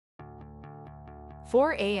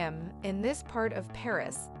4 a.m. In this part of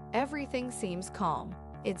Paris, everything seems calm.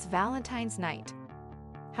 It's Valentine's night.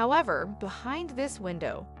 However, behind this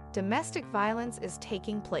window, domestic violence is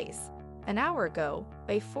taking place. An hour ago,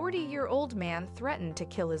 a 40-year-old man threatened to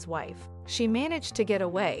kill his wife. She managed to get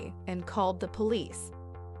away and called the police.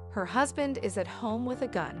 Her husband is at home with a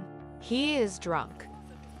gun. He is drunk.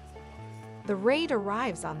 The raid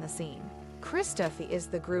arrives on the scene. Christophe is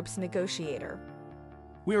the group's negotiator.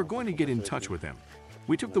 We are going to get in touch with him.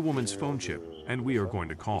 We took the woman's phone chip, and we are going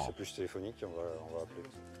to call.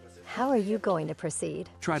 How are you going to proceed?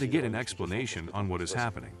 Try to get an explanation on what is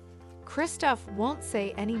happening. Christophe won't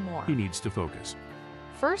say any more. He needs to focus.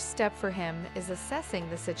 First step for him is assessing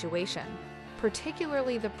the situation,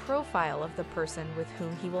 particularly the profile of the person with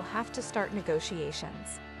whom he will have to start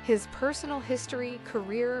negotiations. His personal history,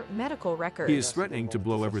 career, medical records. He is threatening to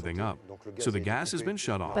blow everything up, so the gas has been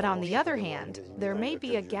shut off. But on the other hand, there may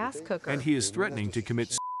be a gas cooker. And he is threatening to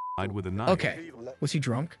commit suicide with a knife. Okay, was he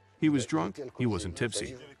drunk? He was drunk, he wasn't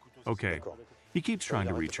tipsy. Okay. He keeps trying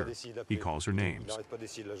to reach her. He calls her names.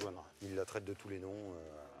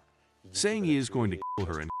 Saying he is going to kill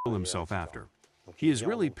her and kill himself after. He is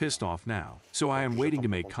really pissed off now, so I am waiting to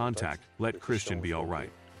make contact. Let Christian be all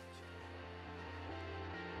right.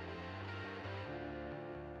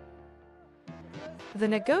 The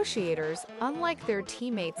negotiators, unlike their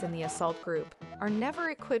teammates in the assault group, are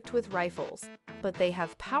never equipped with rifles, but they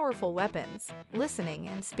have powerful weapons, listening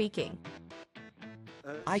and speaking.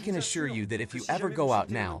 I can assure you that if you ever go out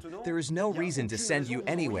now, there is no reason to send you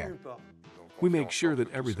anywhere. We make sure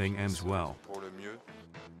that everything ends well.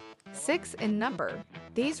 6 in number,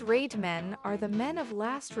 these raid men are the men of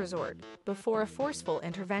last resort before a forceful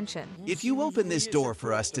intervention. If you open this door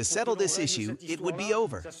for us to settle this issue, it would be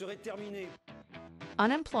over.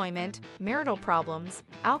 Unemployment, marital problems,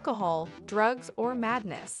 alcohol, drugs, or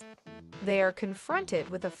madness. They are confronted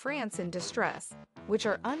with a France in distress, which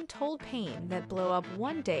are untold pain that blow up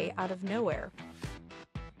one day out of nowhere.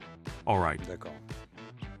 All right.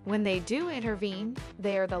 When they do intervene,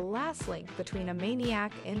 they are the last link between a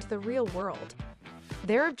maniac and the real world.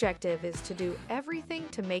 Their objective is to do everything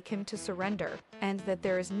to make him to surrender, and that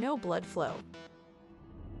there is no blood flow.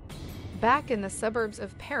 Back in the suburbs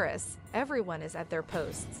of Paris, everyone is at their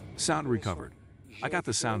posts. Sound recovered. I got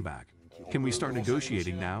the sound back. Can we start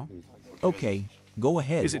negotiating now? Okay, go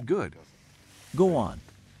ahead. Is it good? Go on.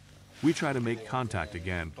 We try to make contact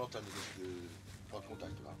again.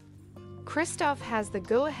 Christophe has the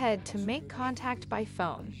go-ahead to make contact by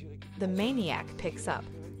phone. The maniac picks up.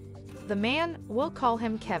 The man, we'll call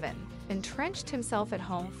him Kevin, entrenched himself at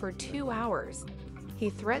home for 2 hours.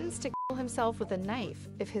 He threatens to kill himself with a knife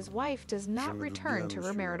if his wife does not return to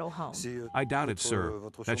her marital home. I doubt it, sir.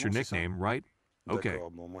 That's your nickname, right? Okay,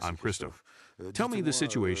 I'm Christophe. Tell me the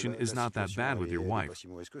situation is not that bad with your wife.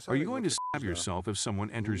 Are you going to stab yourself if someone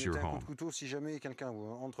enters your home?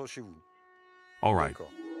 All right.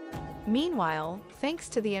 Meanwhile, thanks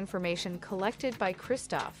to the information collected by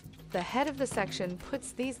Christophe, the head of the section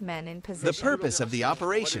puts these men in position. The purpose of the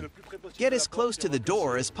operation: get as close to the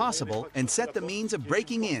door as possible and set the means of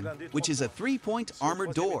breaking in, which is a 3-point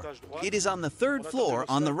armored door. It is on the 3rd floor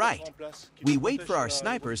on the right. We wait for our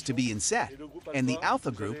snipers to be in set, and the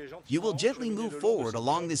Alpha group, you will gently move forward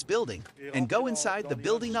along this building and go inside the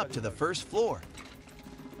building up to the 1st floor.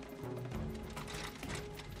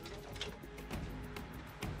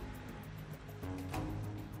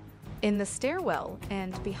 In the stairwell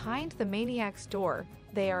and behind the maniac's door,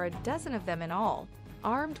 they are a dozen of them in all,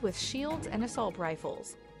 armed with shields and assault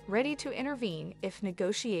rifles, ready to intervene if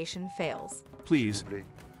negotiation fails. Please.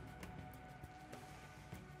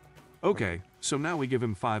 Okay, so now we give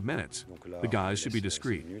him 5 minutes. The guys should be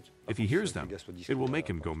discreet. If he hears them, it will make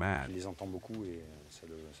him go mad.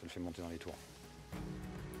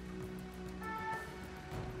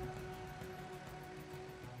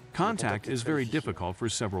 Contact is very difficult for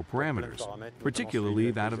several parameters,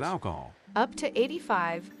 particularly that of alcohol. Up to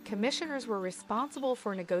 85, commissioners were responsible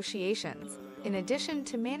for negotiations, in addition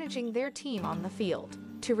to managing their team on the field.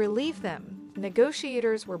 To relieve them,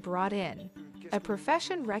 negotiators were brought in, a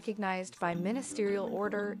profession recognized by ministerial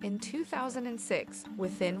order in 2006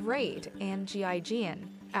 within RAID and GIGN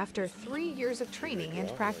after 3 years of training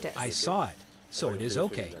and practice. I saw it, so it is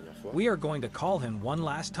okay. We are going to call him one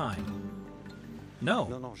last time.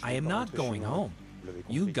 No, I am not going home.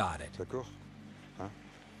 You got it.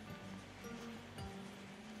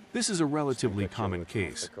 This is a relatively common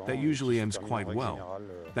case that usually ends quite well.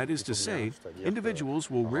 That is to say,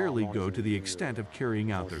 individuals will rarely go to the extent of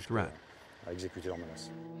carrying out their threat.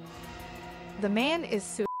 The man is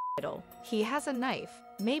suicidal. He has a knife,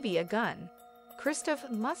 maybe a gun. Christophe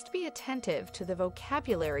must be attentive to the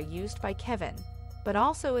vocabulary used by Kevin, but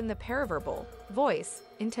also in the paraverbal, voice,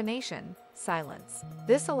 intonation, silence.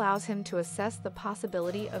 This allows him to assess the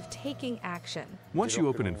possibility of taking action. Once you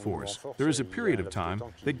open and force, there is a period of time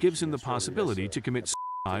that gives him the possibility to commit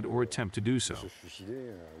suicide or attempt to do so.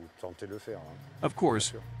 Of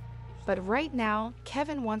course. But right now,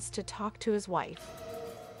 Kevin wants to talk to his wife.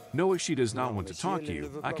 No, if she does not want to talk to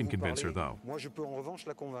you, I can convince her though.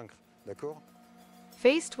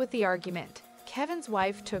 Faced with the argument, Kevin's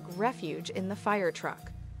wife took refuge in the fire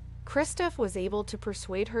truck. Christophe was able to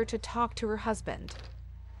persuade her to talk to her husband.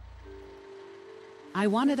 I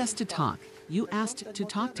wanted us to talk. You asked to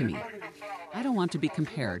talk to me. I don't want to be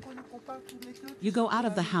compared. You go out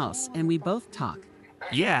of the house and we both talk.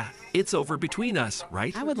 Yeah, it's over between us,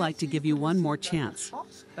 right? I would like to give you one more chance.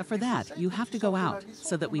 But for that, you have to go out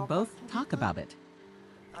so that we both talk about it.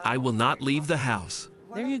 I will not leave the house.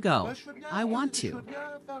 There you go. I want to.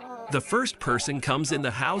 The first person comes in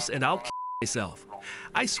the house and I'll kill myself.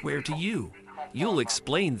 I swear to you. You'll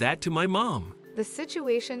explain that to my mom. The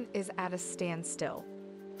situation is at a standstill.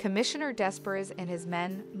 Commissioner Desprez and his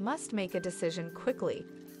men must make a decision quickly.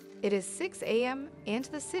 It is 6 a.m. and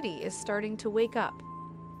the city is starting to wake up.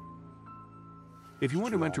 If you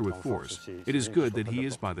want to enter with force, it is good that he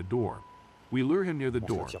is by the door. We lure him near the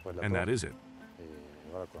door, and that is it.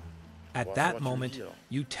 At that moment,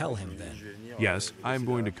 you tell him then. Yes, I am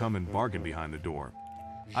going to come and bargain behind the door.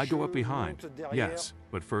 I go up behind, yes,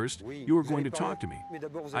 but first, you are going to talk to me.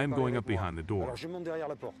 I am going up behind the door.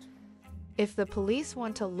 If the police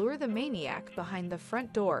want to lure the maniac behind the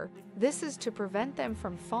front door, this is to prevent them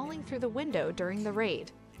from falling through the window during the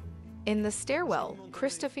raid. In the stairwell,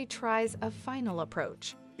 Christophe tries a final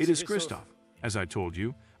approach. It is Christophe. As I told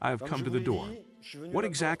you, I have come to the door. What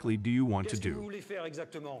exactly do you want to do?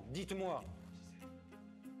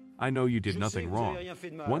 I know you did nothing wrong.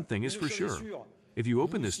 One thing is for sure. If you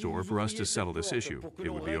open this door for us to settle this issue,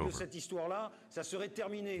 it would be over.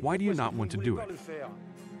 Why do you not want to do it?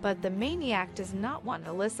 But the maniac does not want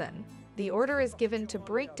to listen. The order is given to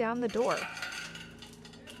break down the door.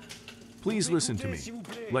 Please listen to me.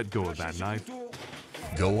 Let go of that knife.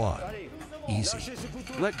 Go on. Easy.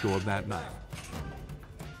 Let go of that knife.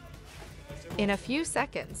 In a few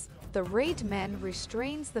seconds, the raid man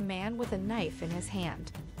restrains the man with a knife in his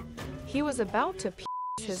hand. He was about to pierce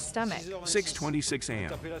his stomach. 6:26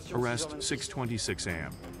 a.m. Arrest 6:26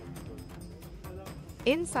 a.m.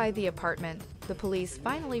 Inside the apartment, the police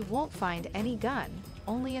finally won't find any gun,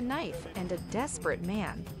 only a knife and a desperate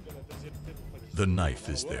man. The knife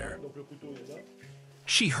is there.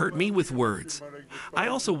 She hurt me with words. I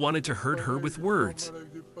also wanted to hurt her with words,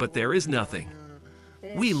 but there is nothing.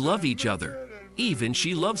 We love each other. Even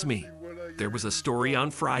she loves me. There was a story on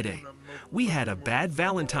Friday. We had a bad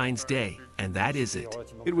Valentine's Day, and that is it.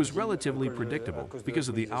 It was relatively predictable because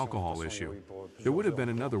of the alcohol issue. There would have been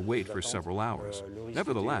another wait for several hours.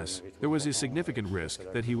 Nevertheless, there was a significant risk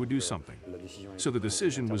that he would do something. So the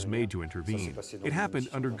decision was made to intervene. It happened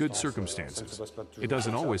under good circumstances. It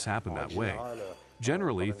doesn't always happen that way.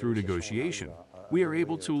 Generally, through negotiation, we are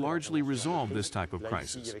able to largely resolve this type of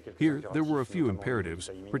crisis. Here, there were a few imperatives,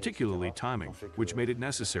 particularly timing, which made it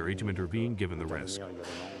necessary to intervene given the risk.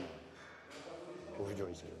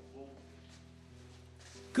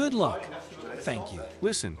 Good luck. Thank you.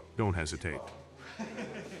 Listen, don't hesitate.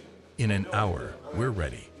 In an hour, we're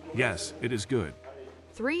ready. Yes, it is good.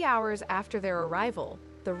 3 hours after their arrival,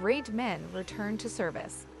 the raid men return to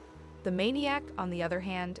service. The maniac, on the other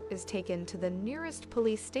hand, is taken to the nearest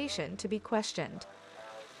police station to be questioned.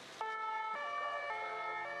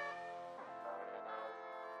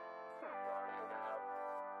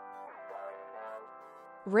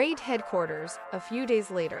 Raid headquarters a few days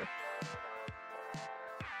later.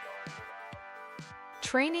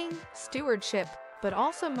 Training, stewardship, but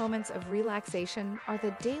also moments of relaxation are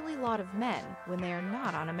the daily lot of men when they are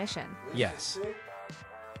not on a mission. Yes.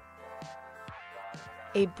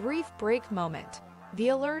 A brief break moment. The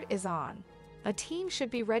alert is on. A team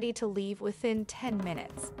should be ready to leave within 10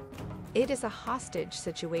 minutes. It is a hostage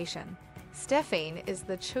situation. Stéphane is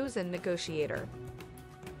the chosen negotiator.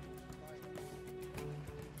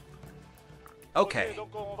 Okay,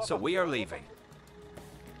 so we are leaving.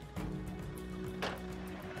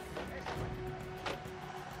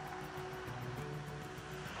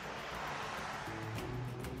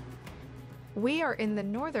 We are in the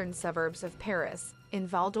northern suburbs of Paris, in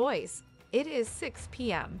Val d'Oise. It is 6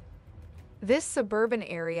 p.m. This suburban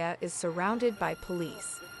area is surrounded by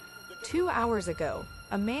police. 2 hours ago,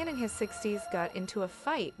 a man in his 60s got into a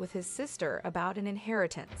fight with his sister about an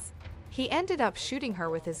inheritance. He ended up shooting her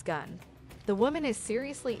with his gun. The woman is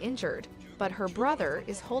seriously injured, but her brother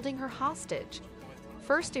is holding her hostage.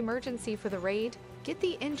 First emergency for the raid, get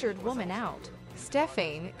the injured woman out.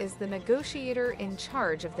 Stefan is the negotiator in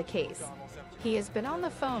charge of the case. He has been on the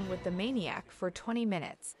phone with the maniac for 20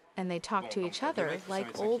 minutes, and they talk to each other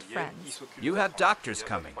like old friends. You have doctors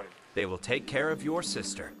coming. They will take care of your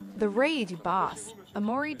sister. The raid boss,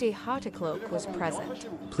 Amaury de Hautecloak, was present.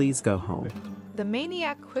 Please go home. The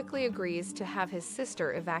maniac quickly agrees to have his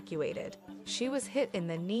sister evacuated. She was hit in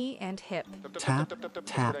the knee and hip. Tap,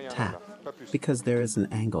 tap, tap, because there is an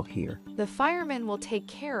angle here. The firemen will take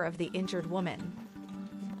care of the injured woman.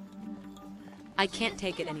 I can't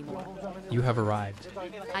take it anymore. You have arrived.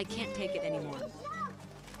 I can't take it anymore.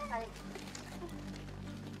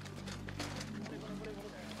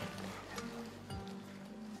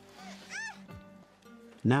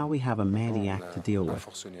 Now we have a maniac to deal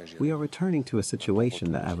with. We are returning to a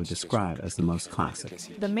situation that I would describe as the most classic.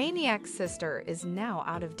 The maniac's sister is now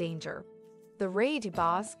out of danger. The raid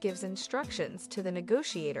boss gives instructions to the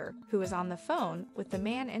negotiator, who is on the phone with the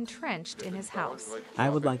man entrenched in his house. I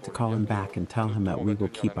would like to call him back and tell him that we will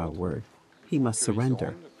keep our word. He must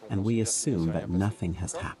surrender, and we assume that nothing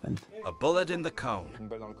has happened. A bullet in the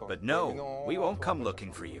cone. But no, we won't come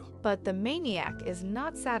looking for you. But the maniac is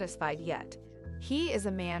not satisfied yet. He is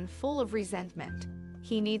a man full of resentment.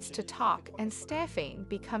 He needs to talk, and Stefan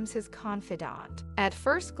becomes his confidant. At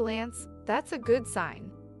first glance, that's a good sign.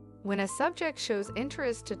 When a subject shows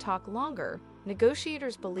interest to talk longer,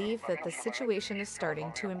 negotiators believe that the situation is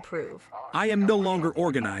starting to improve. I am no longer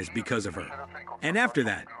organized because of her. And after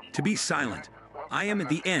that, to be silent. I am at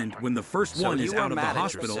the end when the first one is out of the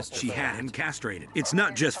hospital she had him castrated. It's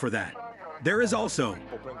not just for that. There is also,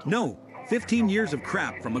 15 years of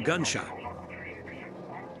crap from a gunshot.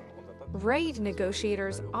 Raid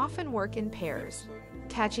negotiators often work in pairs.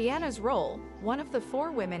 Tatiana's role, one of the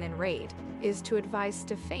 4 women in Raid, is to advise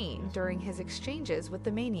Stefan during his exchanges with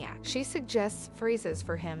the maniac. She suggests phrases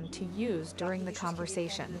for him to use during the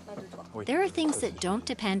conversation. There are things that don't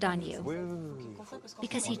depend on you,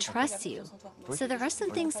 because he trusts you. So there are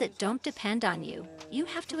some things that don't depend on you. You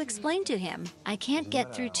have to explain to him. I can't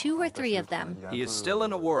get through 2 or 3 of them. He is still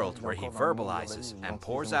in a world where he verbalizes and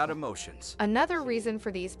pours out emotions. Another reason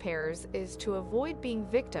for these pairs is to avoid being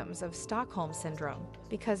victims of Stockholm Syndrome,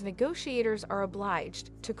 because negotiators are obliged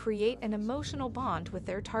to create an emotional bond with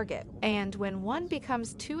their target. And when one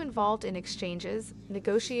becomes too involved in exchanges,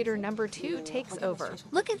 negotiator number 2 takes over.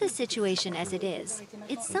 Look at the situation as it is.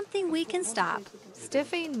 It's something we can stop.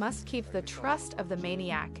 Stefan must keep the trust of the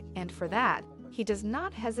maniac, and for that, he does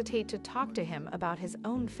not hesitate to talk to him about his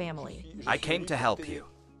own family. I came to help you.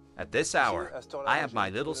 At this hour, I have my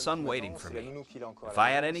little son waiting for me. If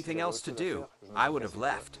I had anything else to do, I would have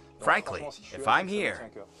left. Frankly, if I'm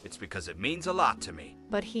here, it's because it means a lot to me.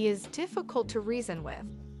 But he is difficult to reason with.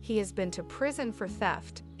 He has been to prison for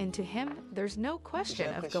theft, and to him, there's no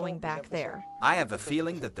question of going back there. I have a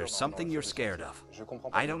feeling that there's something you're scared of.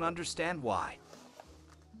 I don't understand why.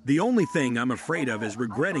 The only thing I'm afraid of is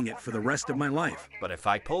regretting it for the rest of my life. But if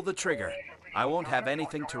I pull the trigger, I won't have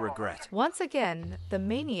anything to regret. Once again, the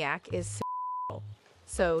maniac is suicidal.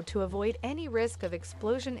 So, to avoid any risk of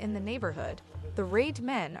explosion in the neighborhood, the raid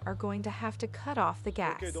men are going to have to cut off the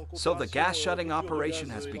gas. So the gas shutting operation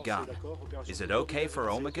has begun. Is it okay for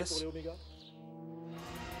Omegas?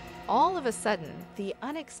 All of a sudden, the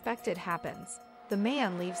unexpected happens. The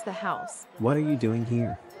man leaves the house. What are you doing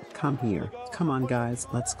here? Come here. Come on, guys.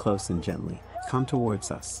 Let's close in gently. Come towards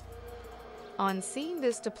us. On seeing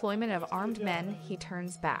this deployment of armed men, he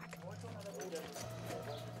turns back.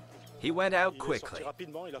 He went out quickly.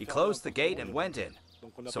 He closed the gate and went in,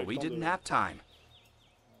 so we didn't have time.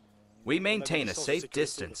 We maintain a safe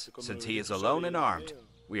distance since he is alone and armed.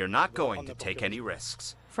 We are not going to take any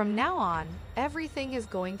risks. From now on, everything is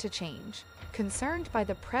going to change. Concerned by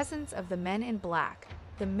the presence of the men in black,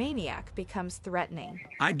 the maniac becomes threatening.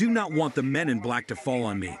 I do not want the men in black to fall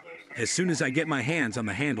on me as soon as I get my hands on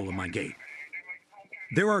the handle of my gate.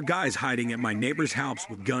 There are guys hiding at my neighbor's house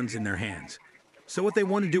with guns in their hands. So if they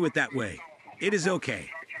want to do it that way, it is okay.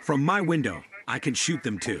 From my window, I can shoot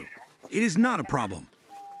them too. It is not a problem.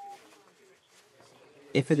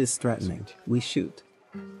 If it is threatening, we shoot.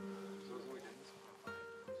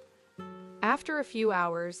 After a few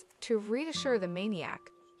hours, to reassure the maniac,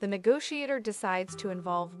 the negotiator decides to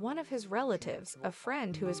involve one of his relatives, a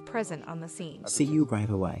friend who is present on the scene. See you right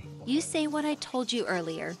away. You say what I told you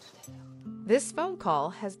earlier. This phone call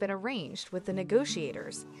has been arranged with the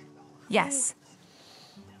negotiators. Yes.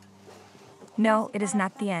 No, it is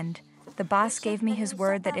not the end. The boss gave me his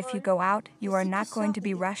word that if you go out, you are not going to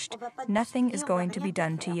be rushed. Nothing is going to be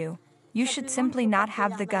done to you. You should simply not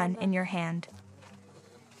have the gun in your hand.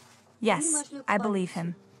 Yes, I believe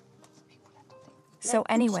him. So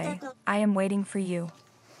anyway, I am waiting for you.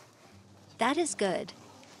 That is good.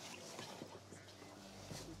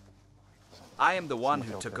 I am the one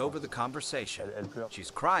who took over the conversation.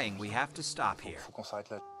 She's crying, we have to stop here.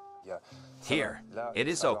 Here, it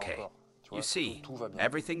is okay. You see,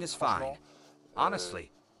 everything is fine.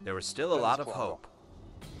 Honestly, there is still a lot of hope.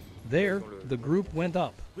 There, the group went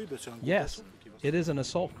up. Yes, it is an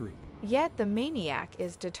assault group. Yet the maniac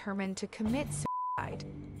is determined to commit suicide.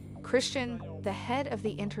 Christian, the head of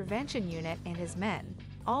the intervention unit, and his men,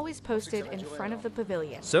 always posted in front of the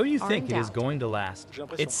pavilion. So you think armed it is out. going to last?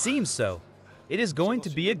 It seems so. It is going to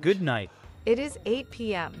be a good night. It is 8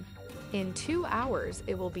 p.m. In 2 hours,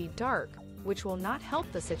 it will be dark, which will not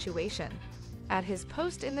help the situation. At his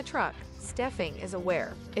post in the truck, Steffing is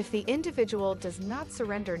aware. If the individual does not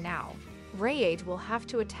surrender now, Rayade will have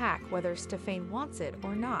to attack whether Steffane wants it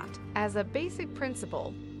or not. As a basic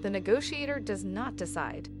principle, the negotiator does not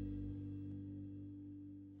decide.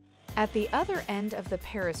 At the other end of the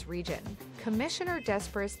Paris region, Commissioner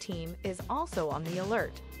Despere's team is also on the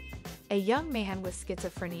alert. A young man with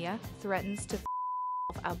schizophrenia threatens to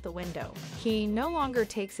out the window. He no longer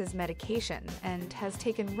takes his medication and has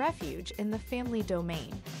taken refuge in the family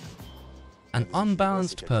domain. An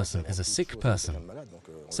unbalanced person is a sick person,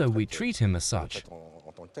 so we treat him as such.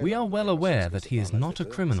 We are well aware that he is not a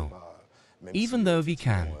criminal. Even though we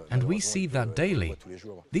can, and we see that daily,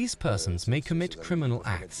 these persons may commit criminal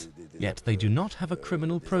acts, yet they do not have a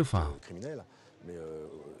criminal profile.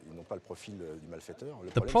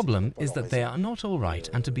 The problem is that they are not all right,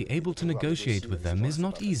 and to be able to negotiate with them is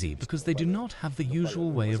not easy because they do not have the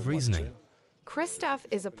usual way of reasoning. Christophe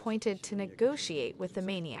is appointed to negotiate with the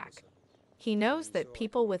maniac. He knows that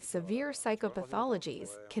people with severe psychopathologies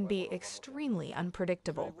can be extremely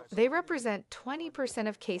unpredictable. They represent 20%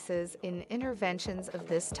 of cases in interventions of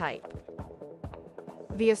this type.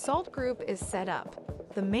 The assault group is set up.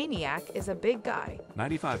 The maniac is a big guy.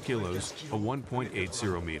 95 kilos, a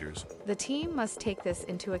 1.80 meters. The team must take this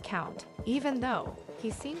into account. Even though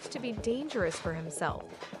he seems to be dangerous for himself,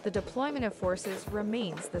 the deployment of forces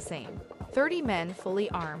remains the same. 30 men fully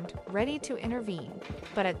armed, ready to intervene.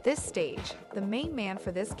 But at this stage, the main man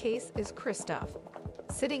for this case is Christophe.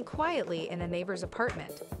 Sitting quietly in a neighbor's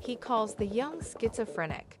apartment, he calls the young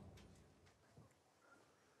schizophrenic.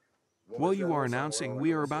 While you are announcing,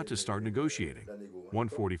 we are about to start negotiating.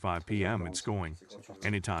 1:45 p.m. it's going.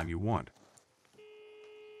 Anytime you want.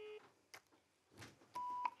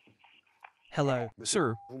 Hello.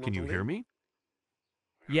 Sir, can you hear me?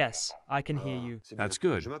 Yes, I can hear you. That's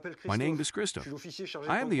good. My name is Christophe.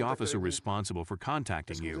 I am the officer responsible for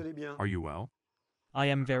contacting you. Are you well? I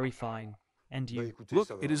am very fine. And you? Look,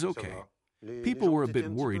 it is okay. People were a bit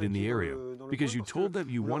worried in the area because you told them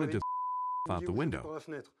you wanted to out the window.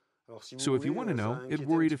 So if you want to know, it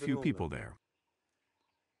worried a few people there.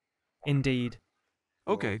 Indeed.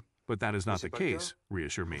 Okay, but that is not the case,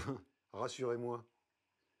 reassure me.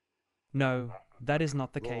 No, that is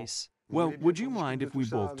not the case. Well, would you mind if we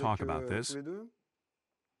both talk about this?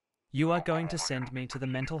 You are going to send me to the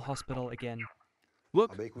mental hospital again.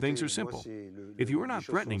 Look, things are simple. If you are not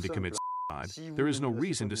threatening to commit suicide, there is no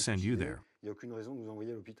reason to send you there.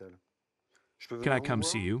 Can I come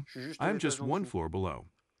see you? I am just one floor below.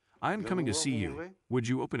 I am coming to see you. Would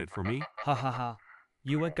you open it for me? Ha ha ha.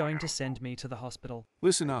 You are going to send me to the hospital.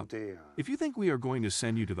 Listen up. If you think we are going to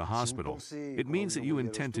send you to the hospital, it means that you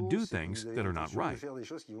intend to do things that are not right.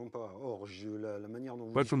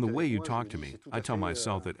 But from the way you talk to me, I tell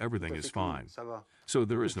myself that everything is fine. So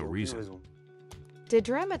there is no reason. To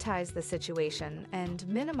dramatize the situation and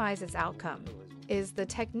minimize its outcome is the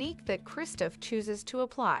technique that Christophe chooses to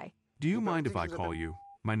apply. Do you mind if I call you?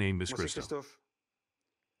 My name is Christophe.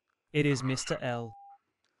 It is Mr. L.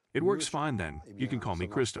 It works fine then. You can call me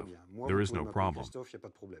Christophe. There is no problem.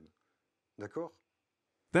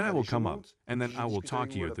 Then I will come up, and then I will talk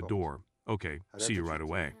to you at the door. Okay, see you right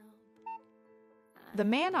away. The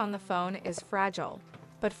man on the phone is fragile,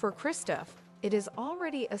 but for Christophe, it is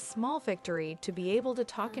already a small victory to be able to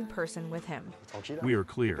talk in person with him. We are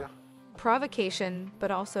clear. Provocation,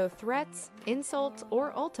 but also threats, insults,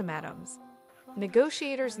 or ultimatums.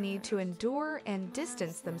 Negotiators need to endure and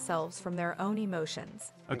distance themselves from their own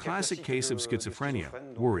emotions. A classic case of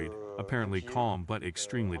schizophrenia, worried, apparently calm but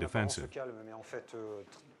extremely defensive.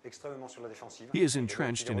 He is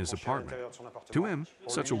entrenched in his apartment. To him,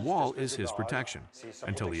 such a wall is his protection.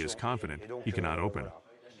 Until he is confident, he cannot open.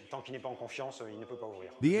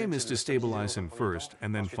 The aim is to stabilize him first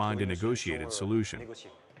and then find a negotiated solution.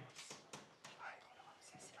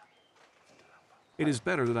 It is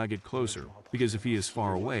better that I get closer, because if he is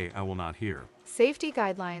far away, I will not hear. Safety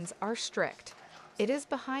guidelines are strict. It is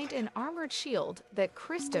behind an armored shield that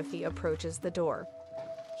Christophe approaches the door.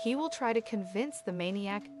 He will try to convince the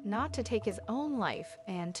maniac not to take his own life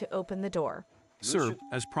and to open the door. Sir,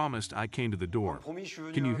 as promised, I came to the door.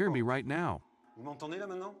 Can you hear me right now?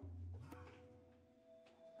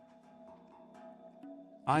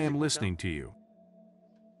 I am listening to you.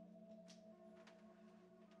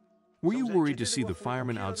 Were you worried to see the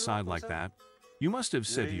fireman outside like that? You must have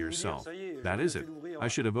said to yourself, that is it. I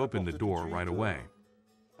should have opened the door right away.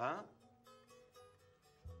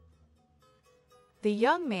 The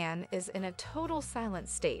young man is in a total silent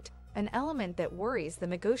state, an element that worries the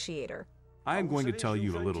negotiator. I am going to tell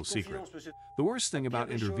you a little secret. The worst thing about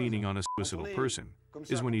intervening on a suicidal person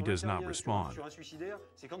is when he does not respond.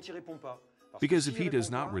 Because if he does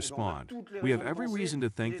not respond, we have every reason to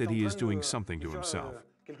think that he is doing something to himself.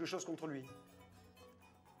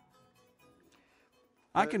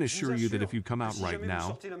 I can assure you that if you come out right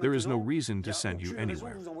now, there is no reason to send you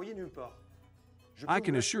anywhere. I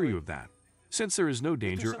can assure you of that. Since there is no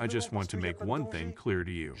danger, I just want to make one thing clear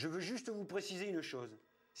to you.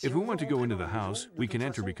 If we want to go into the house, we can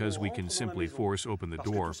enter because we can simply force open the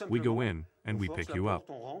door, we go in, and we pick you up.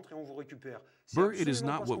 Burr, it is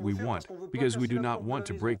not what we want, because we do not want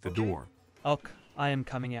to break the door. Ok, I am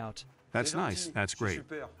coming out. That's nice, that's great.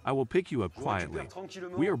 I will pick you up quietly.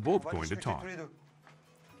 We are both going to talk.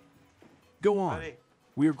 Go on.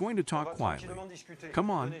 We are going to talk quietly. Come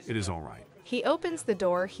on, it is all right. He opens the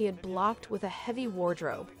door he had blocked with a heavy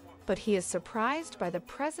wardrobe, but he is surprised by the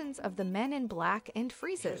presence of the men in black and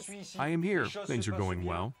freezes. I am here. Things are going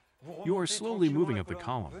well. You are slowly moving up the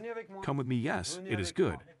column. Come with me, yes, it is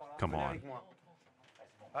good. Come on.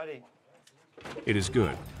 It is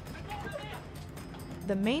good.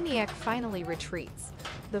 The maniac finally retreats.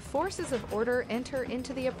 The forces of order enter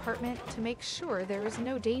into the apartment to make sure there is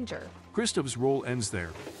no danger. Christoph's role ends there.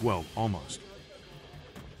 Well, almost.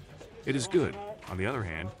 It is good. On the other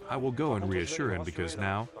hand, I will go and reassure him because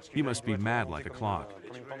now he must be mad like a clock.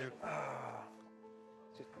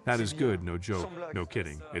 That is good, no joke, no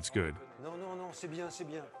kidding, it's good.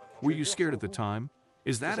 Were you scared at the time?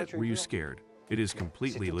 Is that it? Were you scared? It is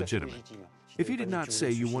completely legitimate. If you did not say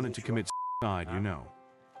you wanted to commit suicide, you know.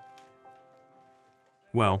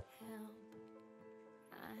 Well,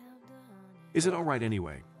 is it all right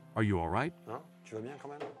anyway? Are you all right?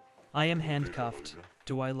 I am handcuffed.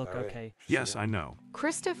 Do I look okay? Yes, I know.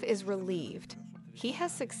 Christophe is relieved. He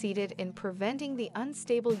has succeeded in preventing the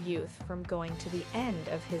unstable youth from going to the end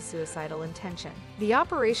of his suicidal intention. The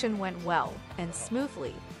operation went well and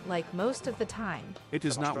smoothly, like most of the time. It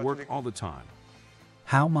does not work all the time.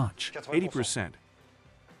 How much? 80%.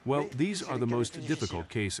 Well, these are the most difficult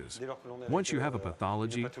cases. Once you have a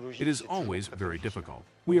pathology, it is always very difficult.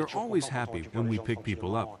 We are always happy when we pick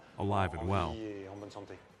people up, alive and well.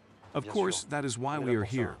 Of course, that is why we are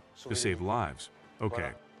here, to save lives.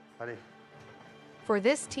 Okay. For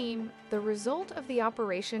this team, the result of the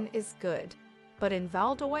operation is good. But in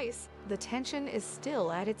Val d'Oise, the tension is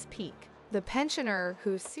still at its peak. The pensioner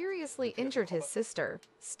who seriously injured his sister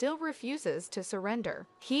still refuses to surrender.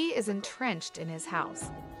 He is entrenched in his house.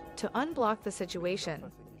 To unblock the situation,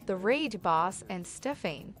 the raid boss and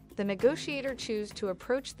Stéphane, the negotiator, choose to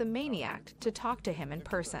approach the maniac to talk to him in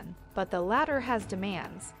person. But the latter has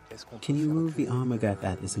demands. Can you move the Omega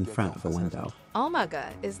that is in front of the window?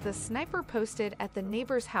 Omega is the sniper posted at the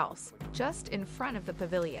neighbor's house, just in front of the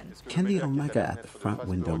pavilion. Can the Omega at the front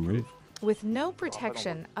window move? With no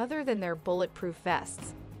protection other than their bulletproof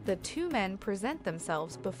vests, the two men present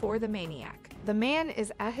themselves before the maniac. The man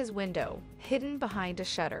is at his window, hidden behind a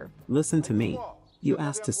shutter. Listen to me. You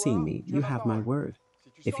asked to see me. You have my word.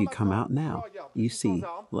 If you come out now, you see,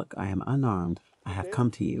 look, I am unarmed. I have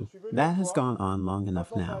come to you. That has gone on long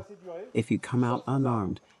enough now. If you come out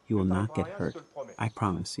unarmed, you will not get hurt. I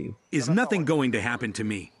promise you. Is nothing going to happen to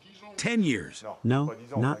me? 10 years. No,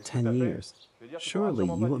 not 10 years. Surely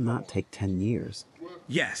you will not take 10 years.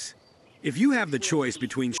 Yes. If you have the choice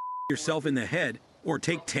between yourself in the head or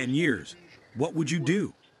take 10 years, what would you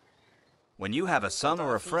do? When you have a son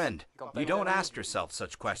or a friend, you don't ask yourself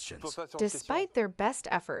such questions. Despite their best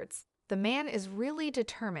efforts, the man is really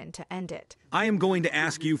determined to end it. I am going to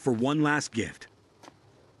ask you for one last gift.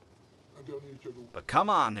 But come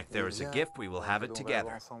on, if there is a gift, we will have it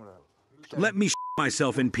together. Let me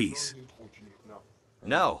myself in peace.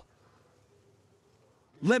 No.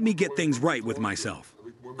 Let me get things right with myself.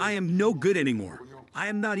 I am no good anymore. I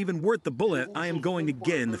am not even worth the bullet I am going to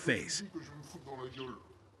get in the face.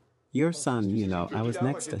 Your son, you know, I was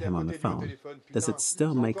next to him on the phone. Does it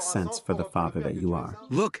still make sense for the father that you are?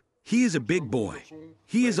 Look, he is a big boy.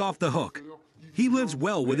 He is off the hook. He lives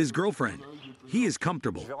well with his girlfriend. He is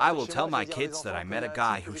comfortable. I will tell my kids that I met a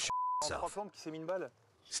guy who shot himself.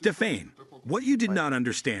 Stéphane, what you did not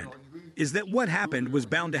understand is that what happened was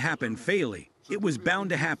bound to happen fairly. It was bound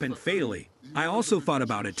to happen fairly. I also thought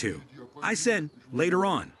about it too. I said, later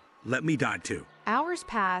on, let me die too. Hours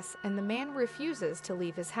pass and the man refuses to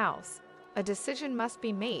leave his house. A decision must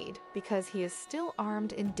be made because he is still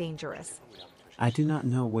armed and dangerous. I do not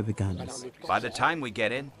know where the gun is. By the time we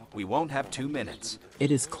get in, we won't have 2 minutes. It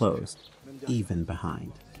is closed, even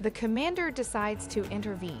behind. The commander decides to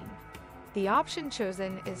intervene. The option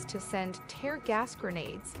chosen is to send tear gas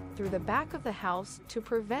grenades through the back of the house to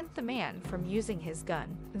prevent the man from using his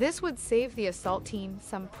gun. This would save the assault team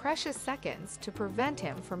some precious seconds to prevent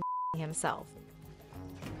him from himself.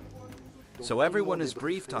 So everyone is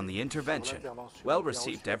briefed on the intervention. Well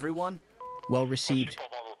received, everyone? Well received.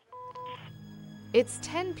 It's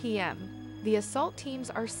 10 p.m. The assault teams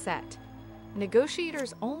are set.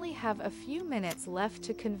 Negotiators only have a few minutes left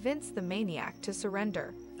to convince the maniac to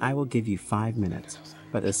surrender. I will give you 5 minutes,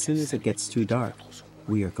 but as soon as it gets too dark,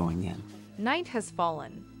 we are going in. Night has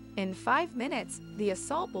fallen. In 5 minutes, the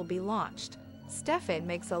assault will be launched. Stéphane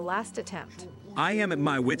makes a last attempt. I am at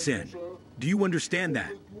my wit's end. Do you understand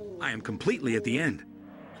that? I am completely at the end.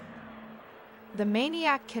 The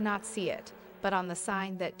maniac cannot see it, but on the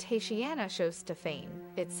sign that Tatiana shows Stéphane,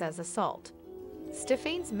 it says assault.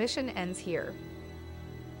 Stéphane's mission ends here.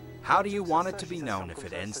 How do you want it to be known if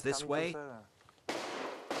it ends this way?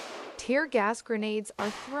 Tear gas grenades are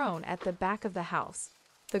thrown at the back of the house.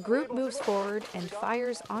 The group moves forward and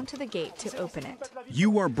fires onto the gate to open it.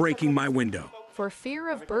 You are breaking my window. For fear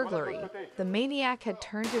of burglary, the maniac had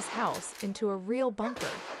turned his house into a real bunker.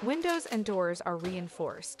 Windows and doors are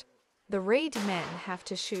reinforced. The raid men have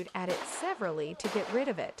to shoot at it severally to get rid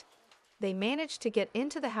of it. They manage to get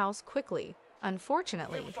into the house quickly,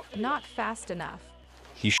 unfortunately, not fast enough.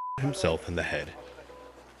 He shot himself in the head.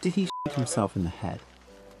 Did he shoot himself in the head?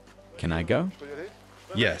 Can I go?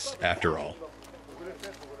 Yes, after all.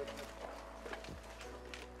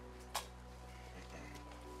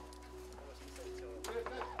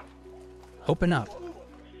 Open up.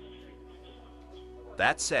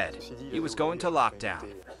 That said, he was going to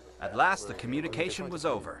lockdown. At last, the communication was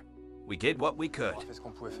over. We did what we could.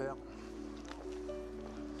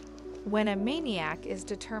 When a maniac is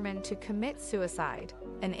determined to commit suicide,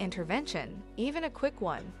 an intervention, even a quick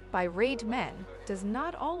one, by raid men does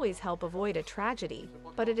not always help avoid a tragedy,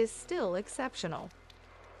 but it is still exceptional.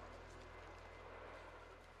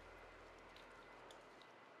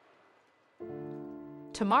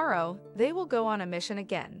 Tomorrow, they will go on a mission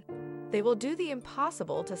again. They will do the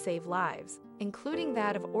impossible to save lives, including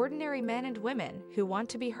that of ordinary men and women who want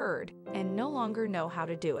to be heard and no longer know how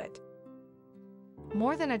to do it.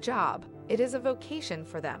 More than a job, it is a vocation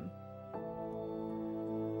for them.